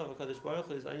bracha of HaKadosh Baruch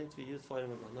Hu is only to be used for Olam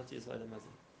Haba, not to use for Olam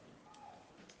Hazeh.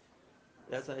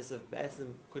 That's why Esau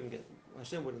couldn't get,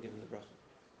 Hashem wouldn't give him the bracha.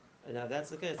 And now that's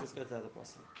the case, let's go to the other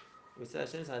possible. We say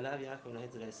Hashem says, I love Yaakov and I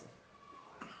hated Esau.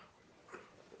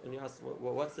 When you ask,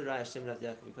 what's the right Hashem loved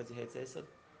Yaakov because he hates Esau?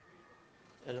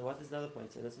 And what is another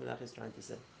point? And that's what Menachem is trying to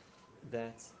say.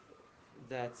 That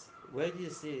where do you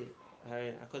see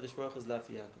HaKadosh Baruch Hu's love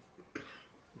for Yaakov?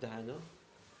 Dahanu.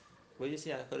 Where you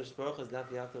see HaKadosh Baruch Hu's love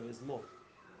for Yaakov is more.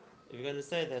 If you're going to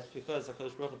say that because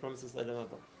HaKadosh Baruch Hu promises Olam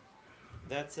Haba,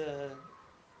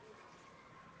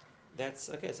 that's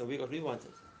okay. So we got what we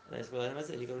wanted. And I said, well,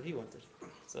 he got what he wanted.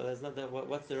 So there's not that.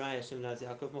 What's the right Hashem loves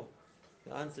Yaakov more?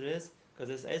 The answer is because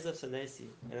there's Esav Sanesi,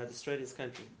 and I destroyed his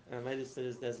country and I made his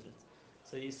desolate.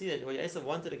 So you see that what Esav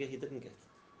wanted to get, he didn't get.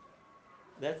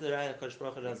 That's the right HaKadosh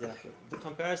Baruch Hu loves Yaakov. The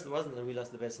comparison wasn't that we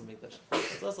lost the Beis Hamikdash.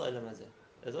 It's also Olam Hazeh.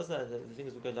 There's also the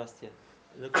things we got lost here.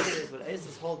 And the question is, what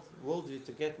Esav's whole worldview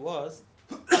to get was,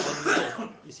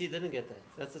 you see, he didn't get that.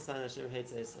 That's the sign Hashem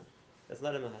hates Esav. That's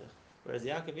not a mahalach. Whereas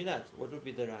Yaakov Ilat, what would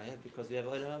be the raya? Because we have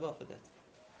Olam Haba for that.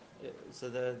 So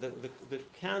the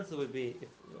counter would be, if,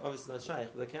 obviously not shaykh,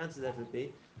 but the counter that would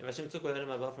be, if Hashem took away Olam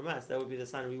Haba from us, that would be the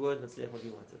sign we weren't matzliach what we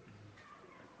wanted.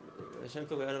 Hashem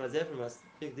took away Olam Hazeh from us,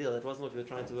 big deal. That wasn't what we were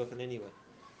trying to work on anyway.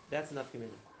 That's enough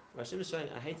community. Hashem is showing,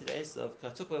 I hated Esav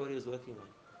because I took away what he was working on.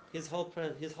 His whole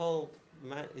worldview, his whole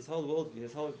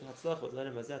hatzlach was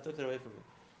Olam Hazeh. I took it away from him.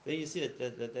 Then you see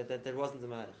that wasn't the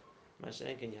mahalach.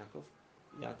 Mashenk and Yaakov,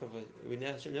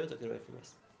 Hashem never took it away from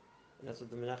us. And that's what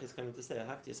the Menachem is coming to say.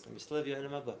 We still have your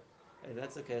Olam Haba. And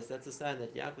that's the case. That's a sign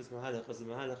that Yaakov's mahalach was a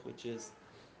mahalach which is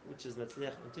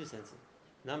matzliach in two senses.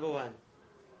 Number one,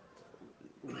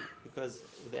 because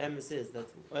the emes is that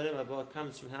Olam Haba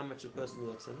comes from how much a person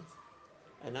works in it,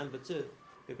 and number two,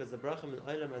 because the bracha in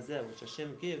Olam Hazeh, which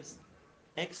Hashem gives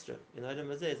extra in Olam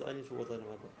Hazeh, is only for Olam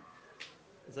Haba.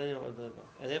 It's only for Olam Haba,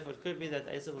 and therefore it could be that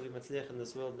Esav will be matzliach in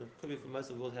this world. And it could be for most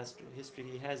of world history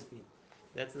he has been.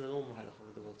 That's in the normal halach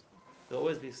of the world. There will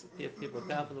always be people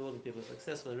powerful in the world, and people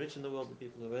successful and rich in the world, and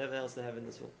people whatever else they have in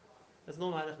this world. That's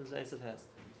normal halach that Esav has.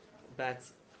 But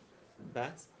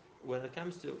when it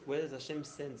comes to where does Hashem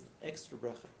send extra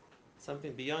bracha,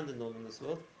 something beyond the norm in this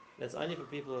world, that's only for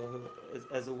people who,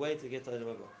 as a way to get to Olam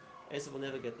Haba. Esav will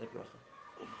never get that bracha.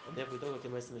 And therefore we talk about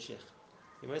Yemais Mashiach.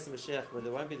 Yemais Mashiach, where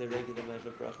there won't be the regular measure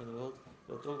of bracha in the world,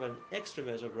 we'll talk about an extra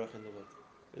measure of bracha in the world.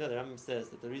 We know the Rambam says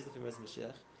that the reason for Yemais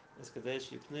Mashiach is Kadesh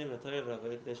Yipnim LaTorah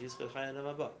V'Avodah Kadesh Yisrael Chai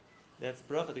Olam Haba. That's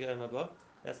bracha to get Olam Haba.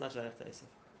 That's not Shaykh to Esav.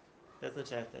 That's not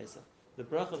Shaykh to Esav. The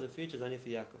bracha of the future is only for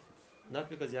Yaakov. Not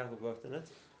because Yaakov worked on it,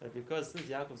 but because since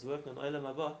Yaakov's working on Olam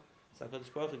Haba, so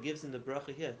HaKadosh Baruch Hu gives him the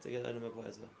bracha here to get Olam Haba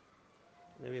as well.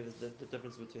 Maybe there's the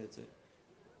difference between the two.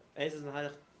 Esav's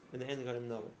Mahalach in the end got him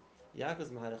nowhere. Yaakov's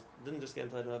Mahalach didn't just get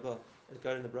him to Olam Haba, it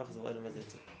got him the brachas of Olam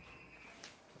Hazeh too.